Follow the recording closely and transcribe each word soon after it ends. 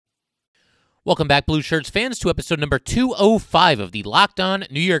Welcome back, Blue Shirts fans, to episode number 205 of the Locked On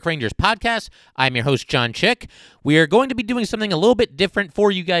New York Rangers podcast. I'm your host, John Chick. We are going to be doing something a little bit different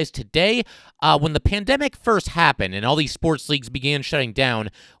for you guys today. When the pandemic first happened and all these sports leagues began shutting down,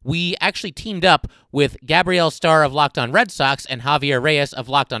 we actually teamed up with Gabrielle Starr of Locked On Red Sox and Javier Reyes of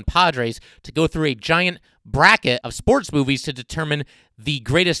Locked On Padres to go through a giant bracket of sports movies to determine the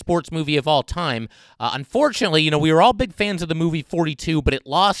greatest sports movie of all time. Unfortunately, we were all big fans of the movie 42, but it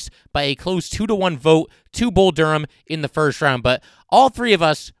lost by a close 2-1 vote to Bull Durham in the first round. But all three of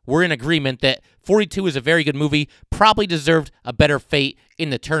us were in agreement that 42 is a very good movie, probably deserved a better fate in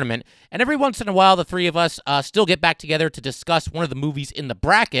the tournament. And every once in a while, the three of us still get back together to discuss one of the movies in the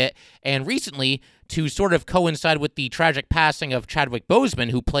bracket. And recently, to sort of coincide with the tragic passing of Chadwick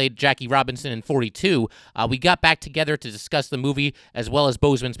Boseman, who played Jackie Robinson in 42, we got back together to discuss the movie as well as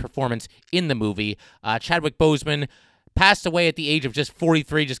Boseman's performance in the movie. Chadwick Boseman passed away at the age of just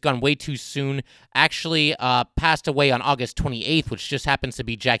 43, just gone way too soon. Actually passed away on August 28th, which just happens to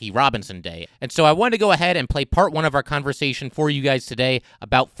be Jackie Robinson Day. And so I wanted to go ahead and play part one of our conversation for you guys today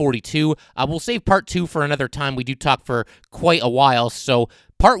about 42. We'll save part two for another time. We do talk for quite a while, so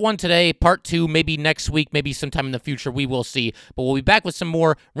part one today, part two maybe next week, maybe sometime in the future, we will see. But we'll be back with some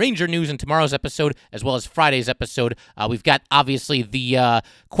more Ranger news in tomorrow's episode, as well as Friday's episode. We've got, obviously, the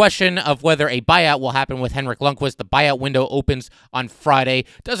question of whether a buyout will happen with Henrik Lundqvist. The buyout window opens on Friday.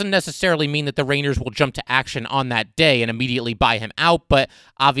 Doesn't necessarily mean that the Rangers will jump to action on that day and immediately buy him out, but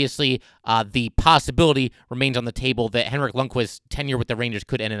obviously the possibility remains on the table that Henrik Lundqvist's tenure with the Rangers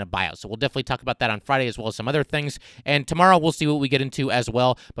could end in a buyout. So we'll definitely talk about that on Friday, as well as some other things. And tomorrow we'll see what we get into as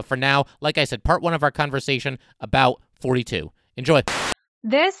well. But for now, like I said, part one of our conversation about 42. Enjoy.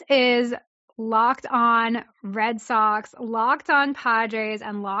 This is Locked On Red Sox, Locked On Padres,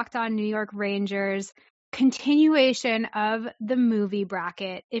 and Locked On New York Rangers. Continuation of the movie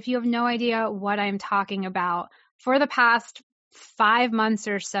bracket. If you have no idea what I'm talking about, for the past 5 months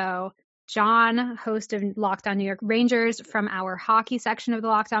or so, John, host of Locked On New York Rangers from our hockey section of the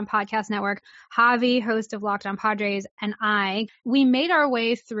Locked On Podcast Network, Javi, host of Locked On Padres, and we made our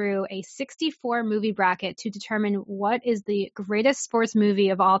way through a 64 movie bracket to determine what is the greatest sports movie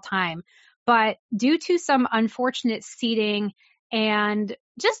of all time. But due to some unfortunate seeding and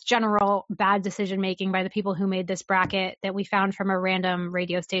just general bad decision making by the people who made this bracket that we found from a random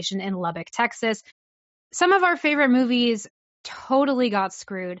radio station in Lubbock, Texas, some of our favorite movies totally got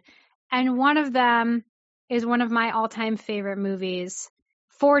screwed. And one of them is one of my all-time favorite movies,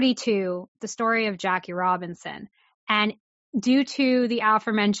 42, the story of Jackie Robinson. And due to the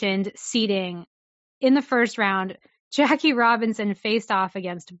aforementioned seeding in the first round, Jackie Robinson faced off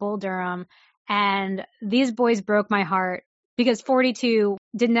against Bull Durham. And these boys broke my heart because 42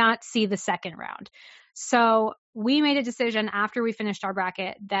 did not see the second round. So we made a decision after we finished our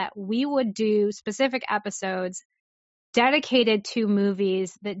bracket that we would do specific episodes dedicated to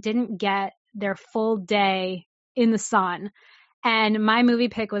movies that didn't get their full day in the sun. And my movie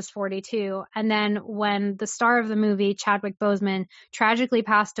pick was 42. And then when the star of the movie, Chadwick Boseman, tragically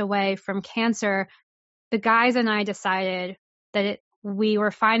passed away from cancer, the guys and I decided that we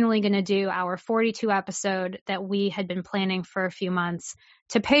were finally going to do our 42 episode that we had been planning for a few months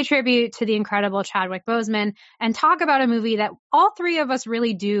to pay tribute to the incredible Chadwick Boseman and talk about a movie that all three of us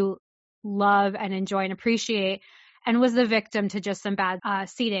really do love and enjoy and appreciate, and was the victim to just some bad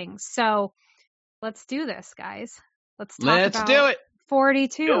seating. So let's do this, guys. Let's do it.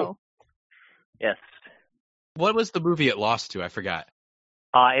 42. Go. Yes. What was the movie it lost to? I forgot.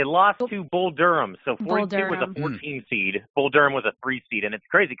 It lost to Bull Durham. So 42 was Durham. a 14 seed. Bull Durham was a 3 seed. And it's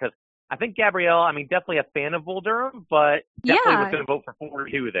crazy because I think Gabrielle, definitely a fan of Bull Durham, but definitely was going to vote for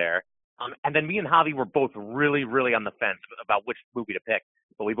 42 there. And then me and Javi were both really, really on the fence about which movie to pick.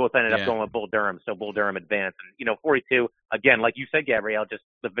 But we both ended up going with Bull Durham, so Bull Durham advanced. And, 42, again, like you said, Gabrielle, just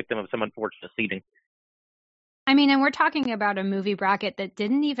the victim of some unfortunate seeding. And we're talking about a movie bracket that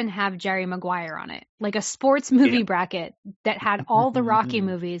didn't even have Jerry Maguire on it. Like a sports movie bracket that had all the Rocky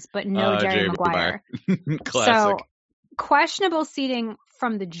movies, but no Jerry Maguire. Classic. So questionable seeding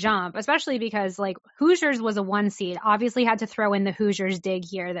from the jump, especially because Hoosiers was a 1 seed. Obviously had to throw in the Hoosiers dig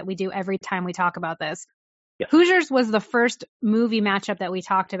here that we do every time we talk about this. Yes. Hoosiers was the first movie matchup that we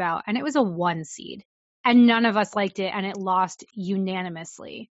talked about, and it was a 1 seed. And none of us liked it, and it lost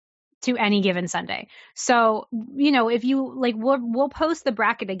unanimously to Any Given Sunday. So, if you we'll post the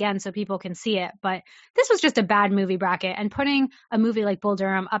bracket again so people can see it, but this was just a bad movie bracket, and putting a movie like Bull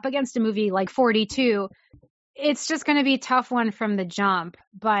Durham up against a movie like 42, it's just going to be a tough one from the jump.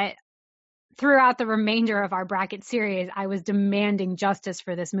 But throughout the remainder of our bracket series, I was demanding justice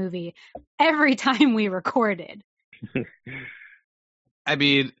for this movie every time we recorded.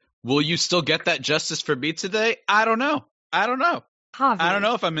 Will you still get that justice for me today? I don't know. I don't know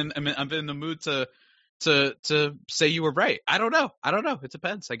if I'm in the mood to say you were right. I don't know. It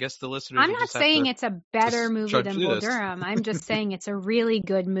depends. I guess the listeners. I'm not saying it's a better movie than Bull Durham. I'm just saying it's a really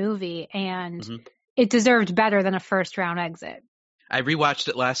good movie, and it deserved better than a first round exit. I rewatched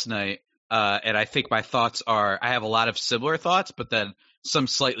it last night, and I think my thoughts are. I have a lot of similar thoughts, but then some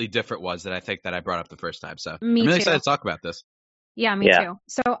slightly different ones that I think that I brought up the first time. So I'm really excited to talk about this. Yeah, me too.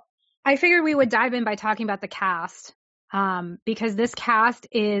 So I figured we would dive in by talking about the cast, because this cast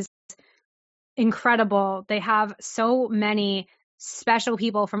is incredible. They have so many special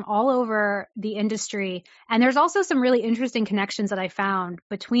people from all over the industry. And there's also some really interesting connections that I found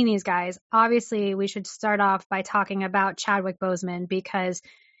between these guys. Obviously, we should start off by talking about Chadwick Boseman, because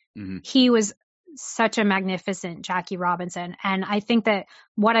he was such a magnificent Jackie Robinson. And I think that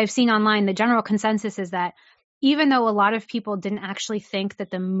what I've seen online, the general consensus is that even though a lot of people didn't actually think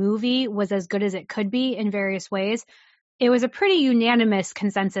that the movie was as good as it could be in various ways, it was a pretty unanimous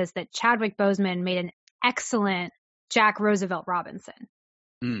consensus that Chadwick Boseman made an excellent Jack Roosevelt Robinson.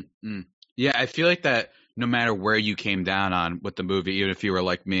 Yeah, I feel like that no matter where you came down on with the movie, even if you were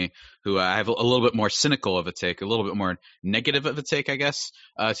like me, who I have a little bit more cynical of a take, a little bit more negative of a take, I guess,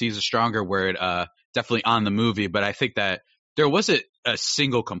 to use a stronger word, definitely on the movie. But I think that there wasn't a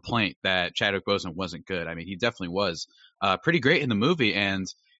single complaint that Chadwick Boseman wasn't good. I mean, he definitely was pretty great in the movie, and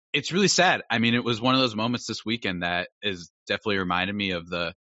it's really sad. I mean, it was one of those moments this weekend that is definitely reminded me of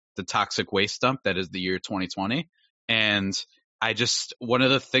the toxic waste dump that is the year 2020. And one of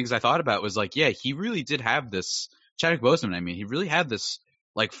the things I thought about was like, yeah, he really did have this, Chadwick Boseman, I mean, he really had this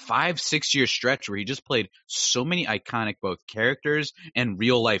like 5-6 year stretch where he just played so many iconic both characters and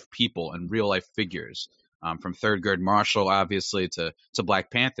real life people and real life figures, from Thurgood Marshall, obviously, to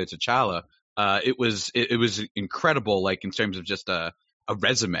Black Panther, to T'Challa. It was incredible, like in terms of just a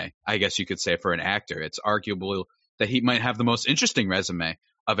resume, I guess you could say, for an actor. It's arguable that he might have the most interesting resume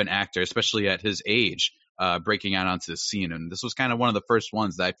of an actor, especially at his age, breaking out onto the scene. And this was kind of one of the first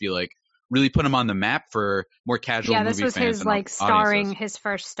ones that I feel like really put him on the map for more casual movie fans. Yeah, this was his like his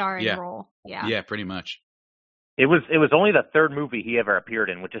first starring role. Yeah, pretty much. It was only the third movie he ever appeared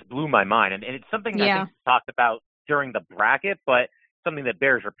in, which just blew my mind. And it's something I think we talked about during the bracket, but something that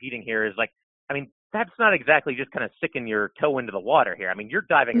bears repeating here is like, I mean, that's not exactly just kind of sticking your toe into the water here. I mean, you're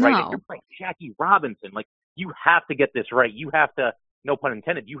diving right in. You're playing Jackie Robinson. Like, you have to get this right. You have to, no pun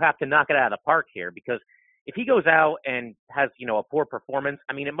intended, you have to knock it out of the park here, because if he goes out and has, a poor performance,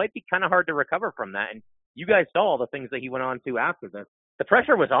 I mean, it might be kind of hard to recover from that. And you guys saw all the things that he went on to after this. The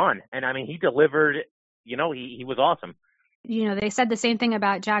pressure was on. And I mean, he delivered, he was awesome. They said the same thing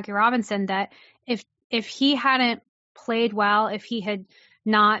about Jackie Robinson, that if he hadn't played well, if he had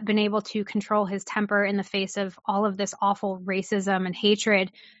not been able to control his temper in the face of all of this awful racism and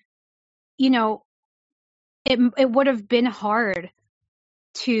hatred, it would have been hard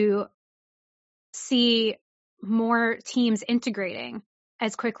to see more teams integrating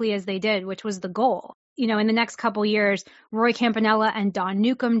as quickly as they did, which was the goal. In the next couple years, Roy Campanella and Don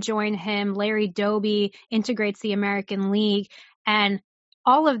Newcombe join him. Larry Doby integrates the American League, and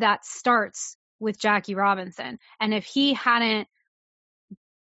all of that starts with Jackie Robinson. And if he hadn't,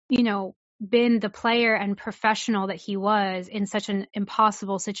 been the player and professional that he was in such an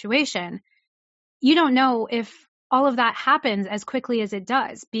impossible situation, you don't know if all of that happens as quickly as it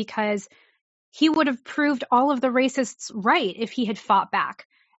does, because he would have proved all of the racists right if he had fought back.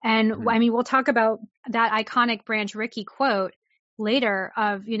 And I mean, we'll talk about that iconic Branch Rickey quote later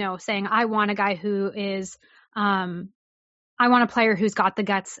of, saying, I want a guy who is, I want a player who's got the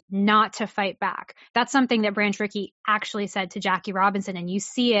guts not to fight back. That's something that Branch Rickey actually said to Jackie Robinson. And you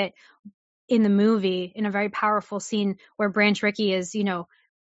see it in the movie in a very powerful scene where Branch Rickey is,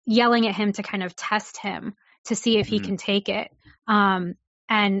 yelling at him to kind of test him to see if he can take it. And,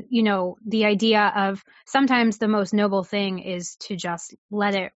 the idea of sometimes the most noble thing is to just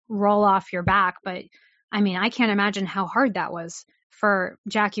let it roll off your back. But I mean, I can't imagine how hard that was for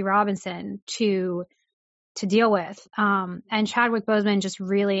Jackie Robinson to deal with. And Chadwick Boseman just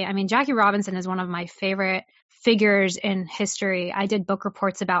really, I mean, Jackie Robinson is one of my favorite figures in history. I did book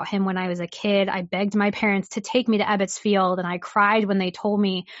reports about him when I was a kid. I begged my parents to take me to Ebbets Field, and I cried when they told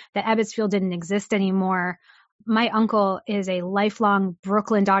me that Ebbets Field didn't exist anymore. My uncle is a lifelong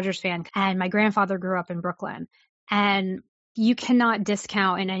Brooklyn Dodgers fan, and my grandfather grew up in Brooklyn. And you cannot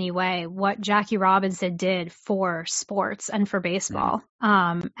discount in any way what Jackie Robinson did for sports and for baseball.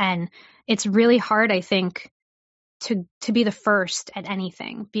 And it's really hard, I think, to be the first at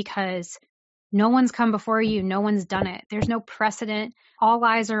anything, because no one's come before you. No one's done it. There's no precedent. All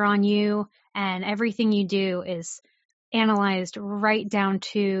eyes are on you, and everything you do is analyzed right down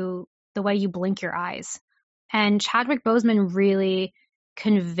to the way you blink your eyes. And Chadwick Boseman really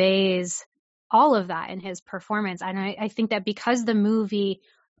conveys all of that in his performance. And I think that because the movie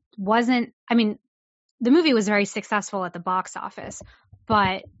wasn't, I mean, the movie was very successful at the box office,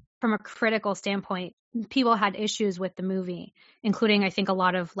 but from a critical standpoint, people had issues with the movie, including, I think, a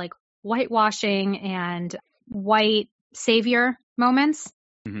lot of like whitewashing and white savior moments.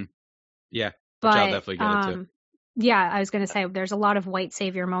 Mm-hmm. Yeah, but I'll definitely get into. Yeah, I was going to say there's a lot of white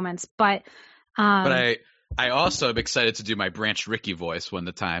savior moments, but I also am excited to do my Branch Rickey voice when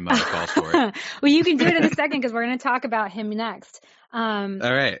the time calls for it. Well, you can do it in a second because we're going to talk about him next. All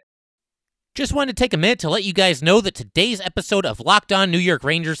right. Just wanted to take a minute to let you guys know that today's episode of Locked On New York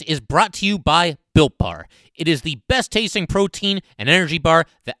Rangers is brought to you by Built Bar. It is the best tasting protein and energy bar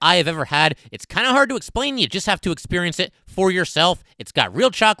that I have ever had. It's kind of hard to explain. You just have to experience it for yourself. It's got real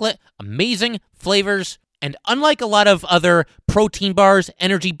chocolate, amazing flavors, and unlike a lot of other protein bars,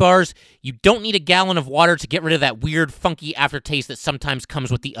 energy bars, you don't need a gallon of water to get rid of that weird, funky aftertaste that sometimes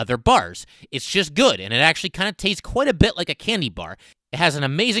comes with the other bars. It's just good, and it actually kind of tastes quite a bit like a candy bar. It has an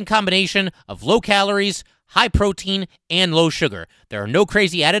amazing combination of low calories, high protein, and low sugar. There are no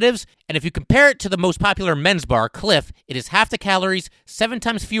crazy additives, and if you compare it to the most popular men's bar, Cliff, it is half the calories, 7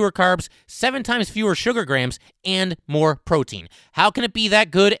 times fewer carbs, 7 times fewer sugar grams, and more protein. How can it be that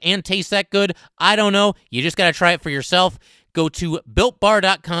good and taste that good? I don't know. You just gotta try it for yourself. Go to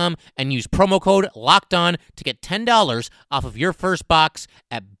BuiltBar.com and use promo code LOCKEDON to get $10 off of your first box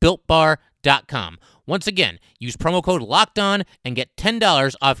at BuiltBar.com. Once again, use promo code LOCKEDON and get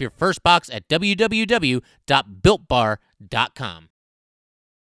 $10 off your first box at www.builtbar.com.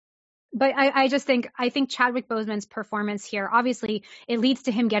 But I think Chadwick Boseman's performance here, obviously, it leads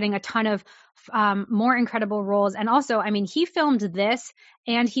to him getting a ton of more incredible roles. And also, I mean, he filmed this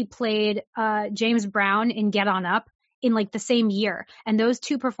and he played James Brown in Get On Up in like the same year. And those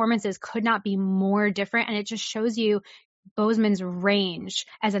two performances could not be more different. And it just shows you Boseman's range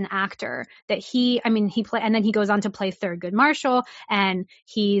as an actor that he played, and then he goes on to play Thurgood Marshall, and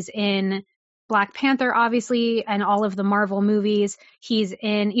he's in Black Panther, obviously, and all of the Marvel movies. He's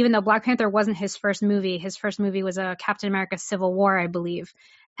in, even though Black Panther wasn't his first movie was a Captain America Civil War, I believe.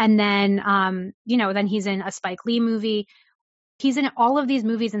 And then, then he's in a Spike Lee movie. He's in all of these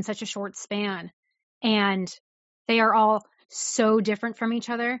movies in such a short span, and they are all so different from each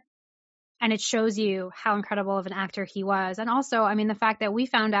other. And it shows you how incredible of an actor he was. And also, I mean, the fact that we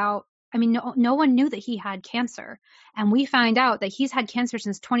found out, I mean, no one knew that he had cancer. And we find out that he's had cancer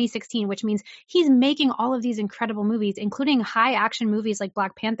since 2016, which means he's making all of these incredible movies, including high action movies like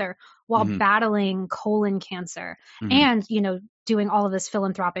Black Panther, while battling colon cancer and, doing all of this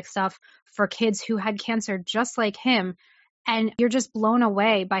philanthropic stuff for kids who had cancer just like him. And you're just blown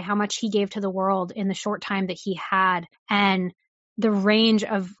away by how much he gave to the world in the short time that he had. And the range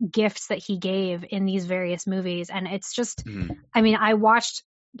of gifts that he gave in these various movies. And it's just, I mean, I watched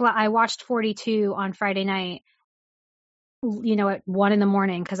 42 on Friday night, at 1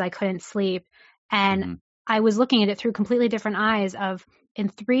 a.m. because I couldn't sleep. And I was looking at it through completely different eyes of, in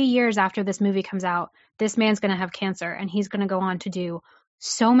 3 years after this movie comes out, this man's going to have cancer and he's going to go on to do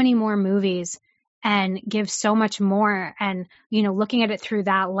so many more movies and give so much more. And, looking at it through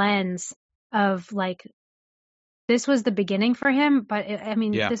that lens of like, this was the beginning for him, but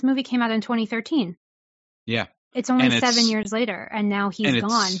this movie came out in 2013. Yeah. It's only 7 years later, and now he's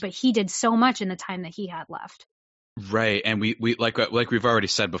gone, but he did so much in the time that he had left. Right. And we like we've already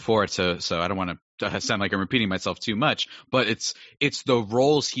said before, so I don't want to sound like I'm repeating myself too much, but it's the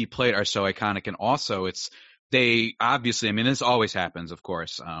roles he played are so iconic. And also they obviously, I mean, this always happens, of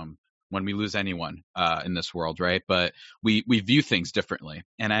course, when we lose anyone in this world, right? But we view things differently.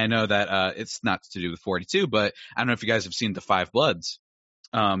 And I know that it's not to do with 42, but I don't know if you guys have seen The Five Bloods.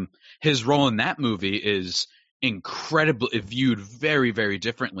 His role in that movie is incredibly viewed very, very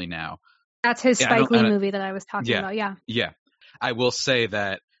differently now. That's his Spike Lee movie that I was talking about, yeah. Yeah. I will say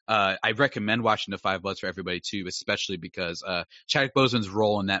that I recommend watching The Five Bloods for everybody too, especially because Chadwick Boseman's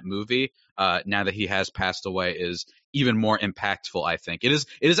role in that movie, now that he has passed away, is even more impactful, I think. It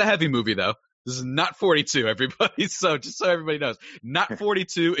is a heavy movie, though. This is not 42, everybody. So just so everybody knows, not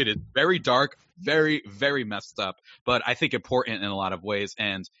 42. It is very dark, very, very messed up, but I think important in a lot of ways.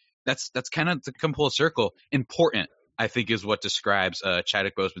 And that's kind of to come full circle. Important, I think, is what describes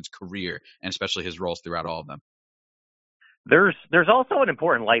Chadwick Boseman's career, and especially his roles throughout all of them. There's also an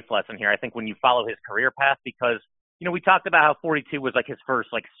important life lesson here, I think, when you follow his career path, because, we talked about how 42 was like his first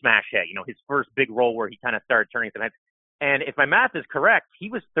like smash hit, his first big role where he kind of started turning some heads. And if my math is correct, he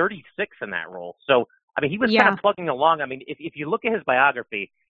was 36 in that role. So, I mean, he was kind of plugging along. I mean, if you look at his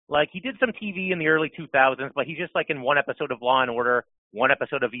biography, Like, he did some TV in the early 2000s, but he's just like in one episode of Law and Order, one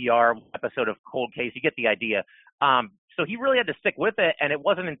episode of ER, one episode of Cold Case. You get the idea. So he really had to stick with it, and it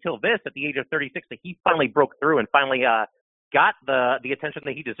wasn't until this, at the age of 36, that he finally broke through and finally got the attention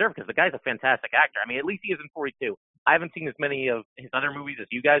that he deserved, because the guy's a fantastic actor. I mean, at least he is in 42. I haven't seen as many of his other movies as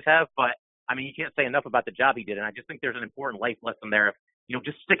you guys have, but, I mean, you can't say enough about the job he did, and I just think there's an important life lesson there of,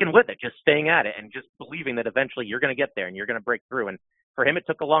 just sticking with it, just staying at it, and just believing that eventually you're going to get there and you're going to break through. And for him, it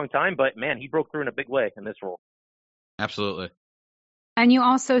took a long time, but, man, he broke through in a big way in this role. Absolutely. And you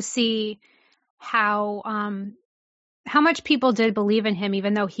also see how much people did believe in him,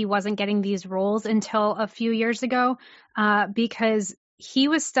 even though he wasn't getting these roles until a few years ago, because he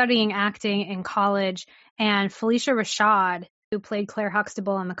was studying acting in college, and Phylicia Rashad, who played Claire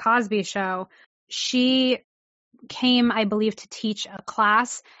Huxtable on The Cosby Show, she came, I believe, to teach a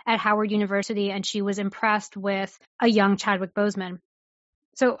class at Howard University, and she was impressed with a young Chadwick Boseman.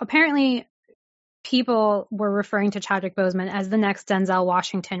 So apparently people were referring to Chadwick Boseman as the next Denzel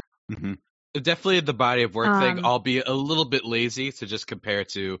Washington. Mm-hmm. Definitely the body of work thing, albeit a little bit lazy to just compare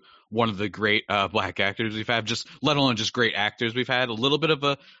to one of the great black actors we've had, just let alone just great actors we've had. A little bit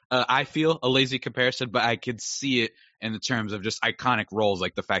of I feel a lazy comparison, but I could see it in the terms of just iconic roles,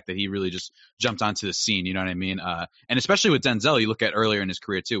 like the fact that he really just jumped onto the scene. You know what I mean? And especially with Denzel, you look at earlier in his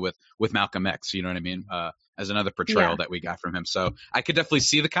career too, with Malcolm X. You know what I mean? As another portrayal that we got from him. So I could definitely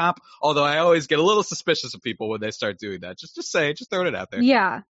see the comp, although I always get a little suspicious of people when they start doing that. Just throwing it out there.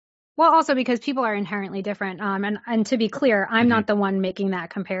 Yeah. Well, also because people are inherently different. And to be clear, I'm not the one making that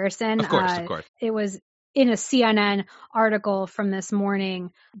comparison. Of course. It was in a CNN article from this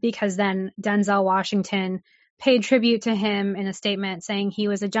morning, because then Denzel Washington paid tribute to him in a statement saying he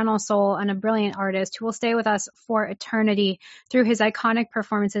was a gentle soul and a brilliant artist who will stay with us for eternity through his iconic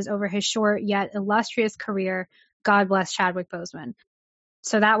performances over his short yet illustrious career. God bless Chadwick Boseman.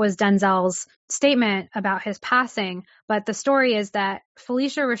 So that was Denzel's statement about his passing. But the story is that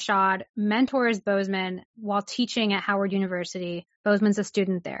Phylicia Rashad mentors Boseman while teaching at Howard University. Boseman's a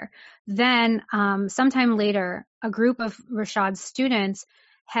student there. Then sometime later, a group of Rashad's students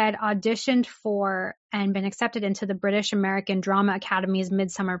had auditioned for and been accepted into the British American Drama Academy's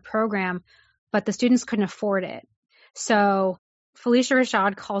Midsummer program, but the students couldn't afford it. So Phylicia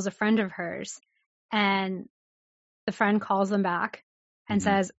Rashad calls a friend of hers, and the friend calls them back and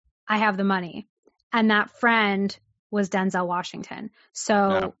says, I have the money. And that friend was Denzel Washington.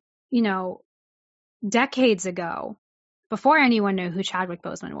 So, decades ago, before anyone knew who Chadwick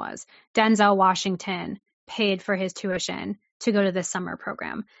Boseman was, Denzel Washington paid for his tuition to go to this summer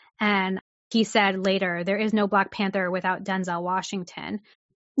program. And he said later, there is no Black Panther without Denzel Washington.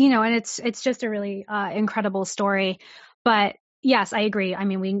 And it's just a really incredible story. But yes, I agree. I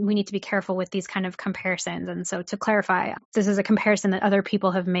mean, we need to be careful with these kind of comparisons. And so to clarify, this is a comparison that other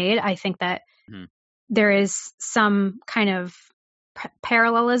people have made. I think that there is some kind of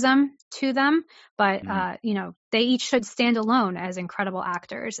parallelism to them, but, they each should stand alone as incredible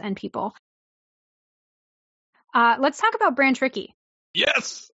actors and people. Let's talk about Branch Rickey.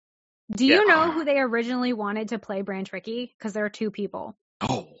 Yes. Do you know who they originally wanted to play Branch Rickey? Because there are two people.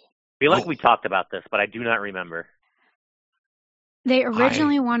 Oh. I feel like we talked about this, but I do not remember. They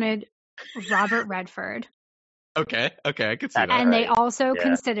originally wanted Robert Redford. Okay, I could see that. And they also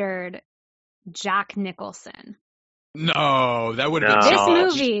considered Jack Nicholson. No, that would have been this too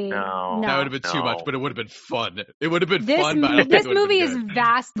much. movie. No, that would have been too much, but it would have been fun. It would have been fun, but I don't this think it would have movie been is good.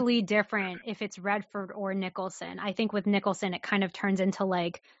 vastly different if it's Redford or Nicholson. I think with Nicholson, it kind of turns into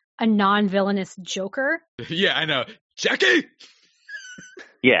like a non-villainous Joker. Yeah, I know. Jackie!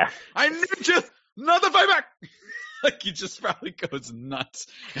 Yeah. I need you! Not the fight back! Like, he just probably goes nuts.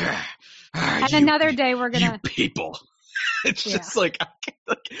 And another day we're going to... You people. It's just like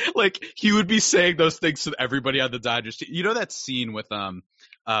he would be saying those things to everybody on the Dodgers team. You know that scene with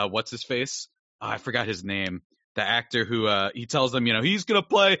what's his face? Oh, I forgot his name. The actor who he tells them, he's gonna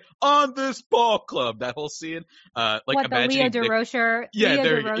play on this ball club. That whole scene, Leah DeRocher? Yeah,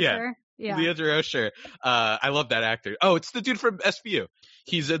 Leah DeRocher. I love that actor. Oh, it's the dude from SVU.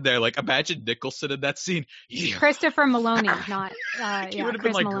 He's in there. Like, imagine Nicholson in that scene. Christopher Maloney, not he would have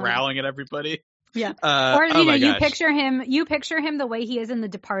been Chris Maloney. growling at everybody. Yeah. You picture him the way he is in The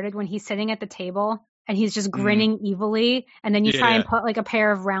Departed when he's sitting at the table and he's just grinning evilly, and then you try and put like a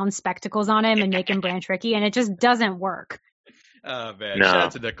pair of round spectacles on him and make him Branch Rickey, and it just doesn't work. Oh man, shout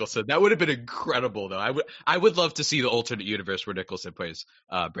out to Nicholson. That would have been incredible though. I would love to see the alternate universe where Nicholson plays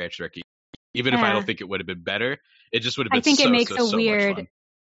Branch Rickey. Even if I don't think it would have been better, it just would have been I think it makes a so weird much fun.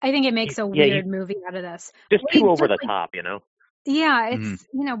 I think it makes a weird movie out of this. Just too over the top, Yeah, it's,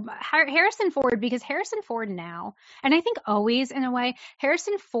 Harrison Ford, because Harrison Ford now, and I think always in a way,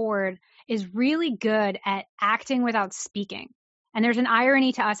 Harrison Ford is really good at acting without speaking. And there's an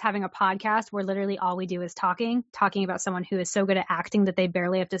irony to us having a podcast where literally all we do is talking about someone who is so good at acting that they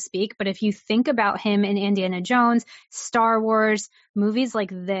barely have to speak. But if you think about him in Indiana Jones, Star Wars, movies like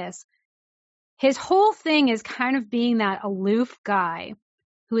this, his whole thing is kind of being that aloof guy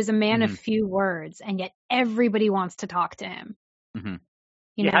who is a man of few words, and yet everybody wants to talk to him.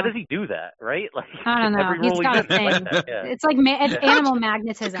 Mm-hmm. How does he do that, right? Like, I don't know. He's got a thing. It's like it's animal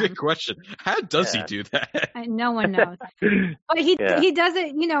magnetism. Good question. How does he do that? No one knows. But he does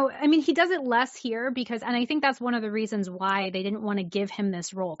it, he does it less here because, and I think that's one of the reasons why they didn't want to give him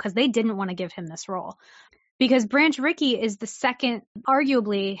this role, because they didn't want to give him this role. Because Branch Rickey is the second,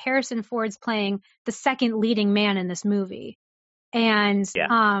 arguably, Harrison Ford's playing the second leading man in this movie. And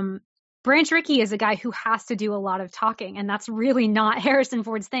Branch Rickey is a guy who has to do a lot of talking, and that's really not Harrison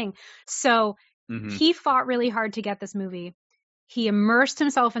Ford's thing. So he fought really hard to get this movie. He immersed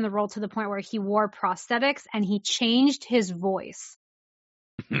himself in the role to the point where he wore prosthetics and he changed his voice,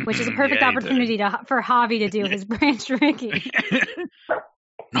 which is a perfect opportunity for Javi to do his Branch Rickey.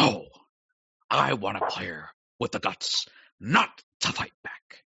 No, I want a player with the guts, not to fight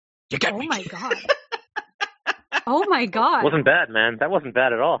back. You get me? Oh my God. Oh my God. Wasn't bad, man. That wasn't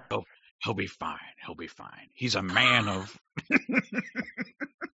bad at all. Oh, he'll be fine. He'll be fine. He's a man of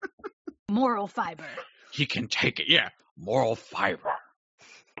moral fiber. He can take it. Yeah, moral fiber.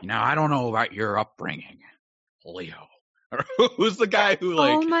 Now, I don't know about your upbringing, Leo. Who's the guy who,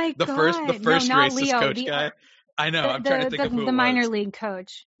 like, oh my the God. first no, racist Leo, coach guy? I know. I'm trying to think of who the minor league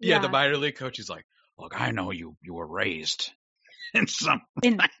coach. Yeah, the minor league coach. He's like, look, I know you were raised in some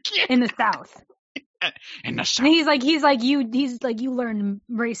in the South. In the South. And he's like you learned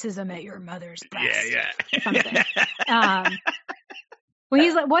racism at your mother's breast. Yeah. Something. When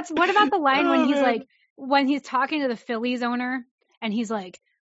he's like, what about the line when he's like, when he's talking to the Phillies owner and he's like,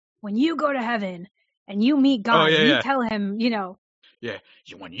 when you go to heaven and you meet God, you tell him, Yeah,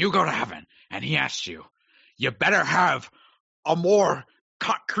 when you go to heaven and he asks you, you better have a more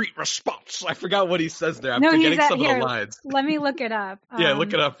concrete response. I forgot what he says there. I'm forgetting some of the lines. Let me look it up.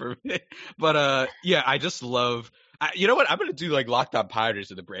 Look it up for me. But I just love. You know what? I'm gonna do like Locked On Padres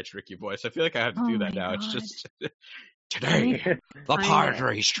in the Branch Rickey voice. I feel like I have to do that now. God. It's just today the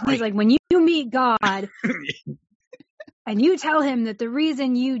Padres trade. He's like, when you meet God and you tell him that the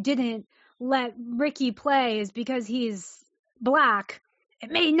reason you didn't let Ricky play is because he's black. It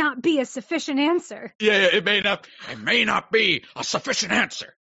may not be a sufficient answer. Yeah, it may not be a sufficient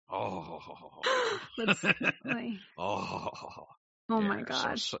answer. Oh. My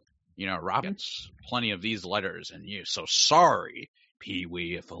God. So, Robin's plenty of these letters, and you so sorry, Pee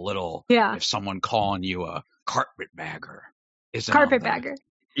Wee, if someone calling you a carpetbagger isn't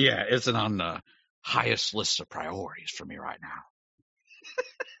on the highest list of priorities for me right now.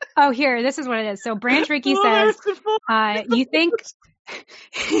 Oh, here, this is what it is. So Branch Rickey says, you think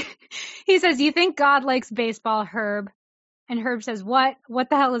he says, you think God likes baseball, Herb? And Herb says, what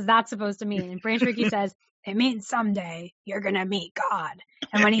the hell is that supposed to mean? And Branch Rickey says, it means someday you're going to meet God.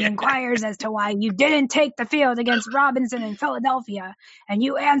 And when he inquires as to why you didn't take the field against Robinson in Philadelphia, and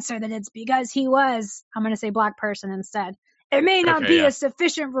you answer that it's because he was, I'm going to say black person instead, it may not be a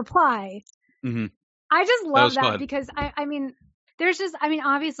sufficient reply. Mm-hmm. I just love that because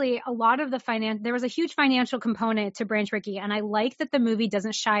obviously a lot of there was a huge financial component to Branch Rickey, and I like that the movie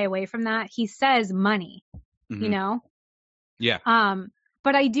doesn't shy away from that. He says money, Yeah.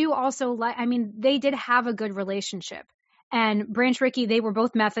 But I do also they did have a good relationship. And Branch Rickey, they were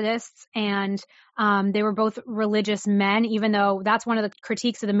both Methodists, and they were both religious men, even though that's one of the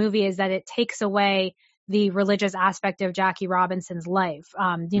critiques of the movie is that it takes away the religious aspect of Jackie Robinson's life.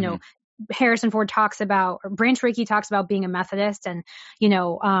 Harrison Ford Branch Rickey talks about being a Methodist and,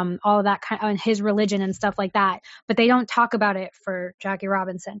 all of that kind of, and his religion and stuff like that, but they don't talk about it for Jackie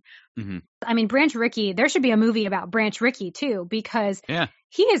Robinson. Mm-hmm. I mean, Branch Rickey, there should be a movie about Branch Rickey too, because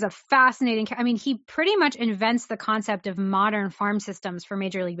he is a fascinating, he pretty much invents the concept of modern farm systems for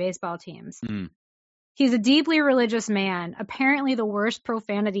Major League Baseball teams. Mm. He's a deeply religious man. Apparently the worst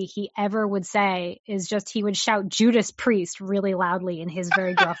profanity he ever would say is just he would shout Judas Priest really loudly in his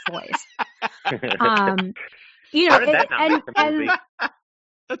very gruff voice. That's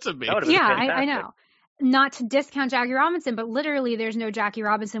amazing. Yeah, I know. Not to discount Jackie Robinson, but literally there's no Jackie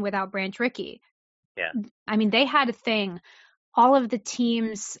Robinson without Branch Rickey. Yeah. I mean, they had a thing. All of the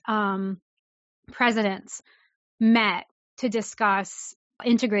team's presidents met to discuss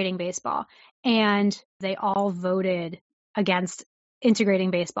integrating baseball, and they all voted against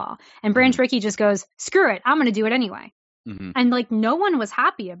integrating baseball. And Branch Rickey just goes, screw it, I'm going to do it anyway. Mm-hmm. And like no one was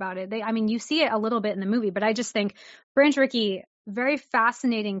happy about it. You see it a little bit in the movie, but I just think Branch Rickey, very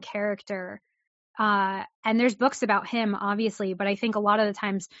fascinating character. And there's books about him, obviously, but I think a lot of the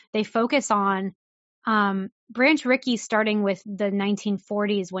times they focus on Branch Rickey starting with the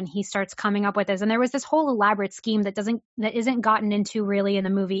 1940s when he starts coming up with this. And there was this whole elaborate scheme that isn't gotten into really in the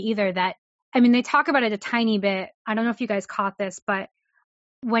movie either. They talk about it a tiny bit. I don't know if you guys caught this, but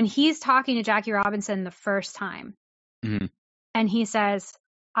when he's talking to Jackie Robinson the first time, mm-hmm. and he says,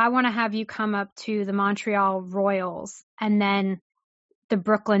 I want to have you come up to the Montreal Royals and then the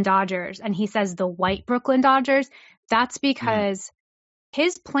Brooklyn Dodgers. And he says the white Brooklyn Dodgers. That's because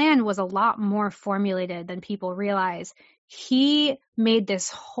his plan was a lot more formulated than people realize. He made this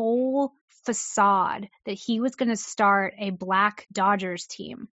whole facade that he was going to start a black Dodgers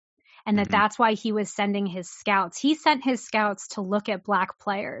team. And that's why he was sending his scouts. He sent his scouts to look at black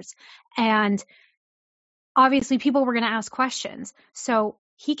players. And obviously people were going to ask questions. So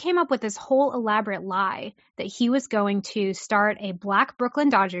he came up with this whole elaborate lie that he was going to start a black Brooklyn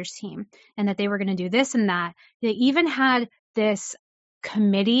Dodgers team and that they were going to do this and that. They even had this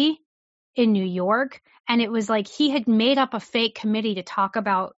committee in New York, and it was like he had made up a fake committee to talk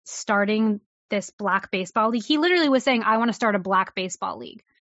about starting this black baseball league. He literally was saying, I want to start a black baseball league.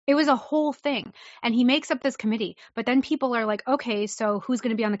 It was a whole thing. And he makes up this committee, but then people are like, okay, so who's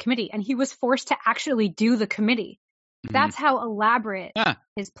going to be on the committee? And he was forced to actually do the committee. That's how elaborate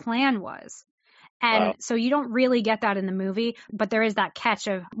his plan was. And so you don't really get that in the movie, but there is that catch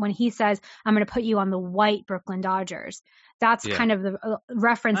of when he says, I'm going to put you on the white Brooklyn Dodgers. That's kind of the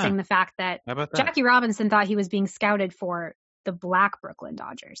referencing the fact that Jackie Robinson thought he was being scouted for the black Brooklyn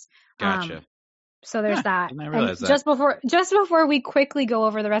Dodgers. Gotcha. So there's that. I realize that. Just before we quickly go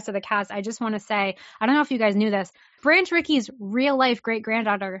over the rest of the cast, I just want to say, I don't know if you guys knew this, Branch Rickey's real life great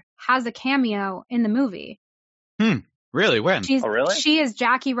granddaughter has a cameo in the movie. Really? When? Really? She is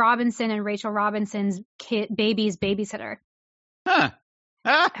Jackie Robinson and Rachel Robinson's baby's babysitter.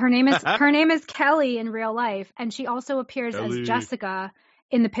 Her name is Kelly in real life, and she also appears as Jessica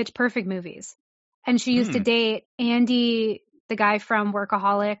in the Pitch Perfect movies. And she used to date Andy, the guy from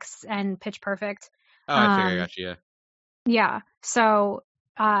Workaholics and Pitch Perfect. Oh, I figured I got you. Yeah. So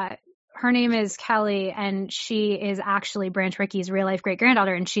her name is Kelly, and she is actually Branch Rickey's real life great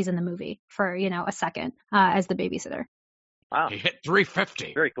granddaughter, and she's in the movie for a second as the babysitter. Wow. He hit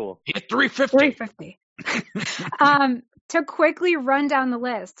 350. Very cool. He hit 350. 350. To quickly run down the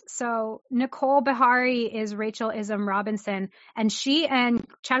list. So Nicole Beharie is Rachel Ism Robinson, and she and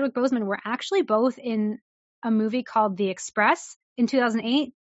Chadwick Boseman were actually both in a movie called The Express in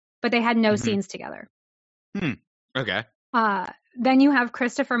 2008, but they had no scenes together. Okay. Then you have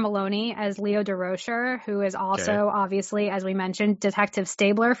Christopher Maloney as Leo DeRocher, who is also, obviously, as we mentioned, Detective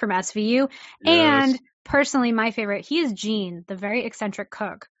Stabler from SVU. Yes. And personally, my favorite, he is Gene, the very eccentric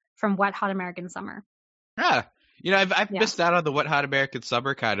cook from Wet Hot American Summer. Yeah. I've missed out on the Wet Hot American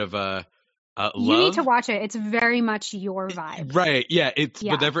Summer kind of you love. need to watch it. It's very much your vibe. Right. Yeah.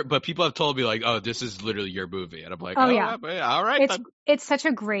 But people have told me like, oh, this is literally your movie. And I'm like, yeah. All right. It's such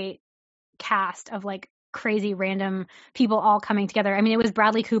a great cast of like crazy random people all coming together. I mean, it was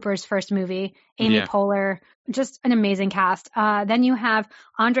Bradley Cooper's first movie, Amy Poehler, just an amazing cast. Then you have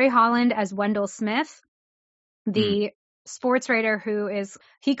Andre Holland as Wendell Smith, the sports writer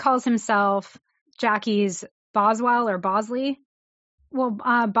he calls himself Jackie's Boswell or Bosley. Well,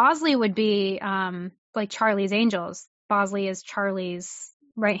 Bosley would be like Charlie's Angels. Bosley is Charlie's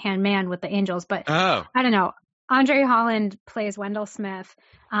right-hand man with the Angels, but I don't know. Andre Holland plays Wendell Smith.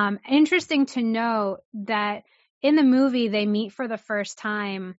 Interesting to know that in the movie, they meet for the first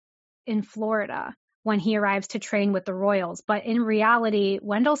time in Florida when he arrives to train with the Royals. But in reality,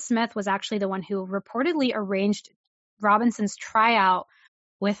 Wendell Smith was actually the one who reportedly arranged Robinson's tryout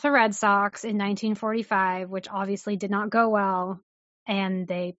with the Red Sox in 1945, which obviously did not go well, and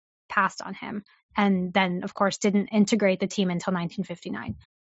they passed on him. And then, of course, didn't integrate the team until 1959.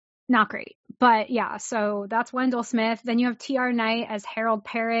 Not great. But yeah, so that's Wendell Smith. Then you have T.R. Knight as Harold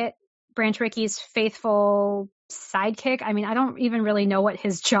Parrott, Branch Rickey's faithful sidekick. I mean, I don't even really know what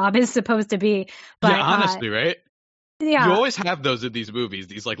his job is supposed to be. But, honestly, right? Yeah. You always have those in these movies,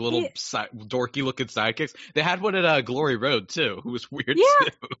 these like little dorky looking sidekicks. They had one at Glory Road too, who was weird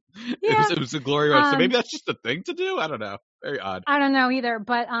too. Yeah. It was a Glory Road. So maybe that's just a thing to do. I don't know. Very odd. I don't know either.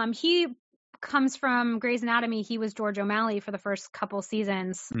 But he comes from Grey's Anatomy. He was George O'Malley for the first couple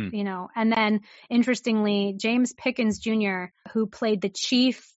seasons, and then interestingly, James Pickens Jr., who played the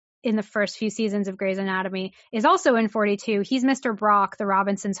chief in the first few seasons of Grey's Anatomy, is also in 42. He's Mr. Brock, the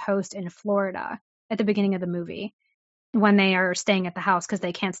Robinsons' host in Florida at the beginning of the movie when they are staying at the house because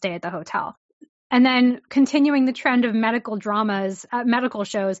they can't stay at the hotel. And then continuing the trend of medical dramas, medical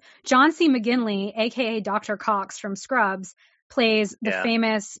shows, John C. McGinley, a.k.a. Dr. Cox from Scrubs, plays the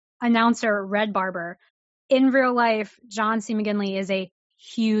famous announcer Red Barber. In real life, John C. McGinley is a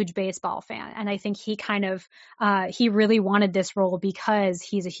huge baseball fan. And I think he kind of, he really wanted this role because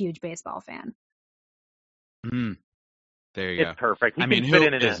he's a huge baseball fan. There you go. It's perfect. He can fit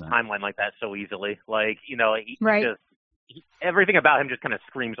in a timeline like that so easily. Like, you know, everything about him just kind of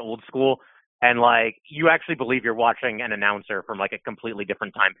screams old school. And, like, you actually believe you're watching an announcer from, like, a completely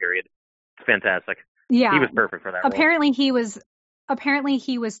different time period. It's fantastic. Yeah. He was perfect for that Apparently he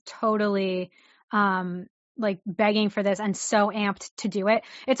was totally, like, begging for this and so amped to do it.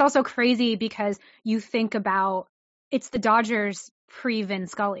 It's also crazy because you think about it's the Dodgers pre-Vin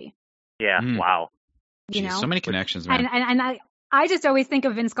Scully. Yeah, wow. You know? So many connections, man. And I just always think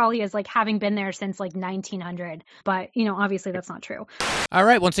of Vin Scully as like having been there since like 1900, but you know, obviously that's not true. All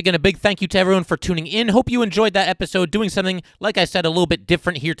right. Once again, a big thank you to everyone for tuning in. Hope you enjoyed that episode, doing something, like I said, a little bit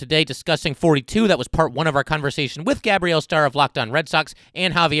different here today, discussing 42. That was part 1 of our conversation with Gabrielle Starr of Locked On Red Sox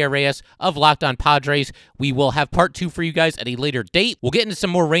and Javier Reyes of Locked On Padres. We will have part 2 for you guys at a later date. We'll get into some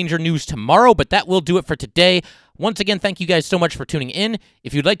more Ranger news tomorrow, but that will do it for today. Once again, thank you guys so much for tuning in.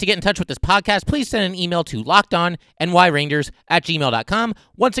 If you'd like to get in touch with this podcast, please send an email to lockedonnyrangers@gmail.com.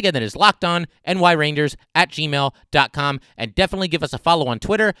 Once again, that is lockedonnyrangers@gmail.com. And definitely give us a follow on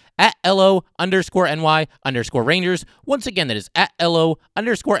Twitter at LO_NY_Rangers. Once again, that is at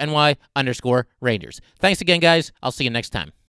LO_NY_Rangers. Thanks again, guys. I'll see you next time.